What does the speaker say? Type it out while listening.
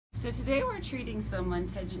So today we're treating some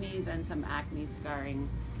lentigines and some acne scarring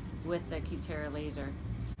with the Cutera laser.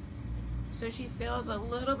 So she feels a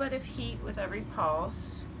little bit of heat with every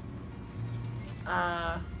pulse.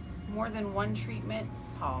 More than one treatment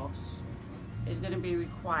pulse is going to be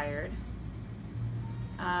required.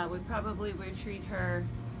 We probably would treat her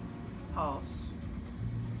pulse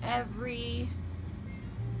every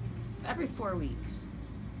 4 weeks.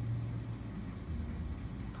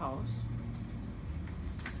 Pulse.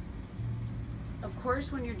 Of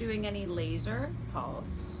course, when you're doing any laser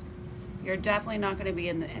pulse, you're definitely not going to be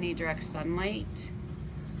in any direct sunlight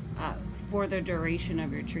for the duration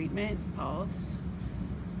of your treatment pulse.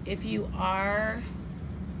 If you are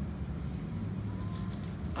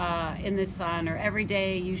in the sun or every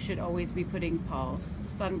day, you should always be putting pulse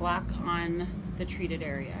sunblock on the treated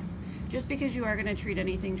area. Just because you are going to treat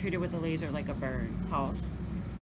anything treated with a laser like a burn, pulse.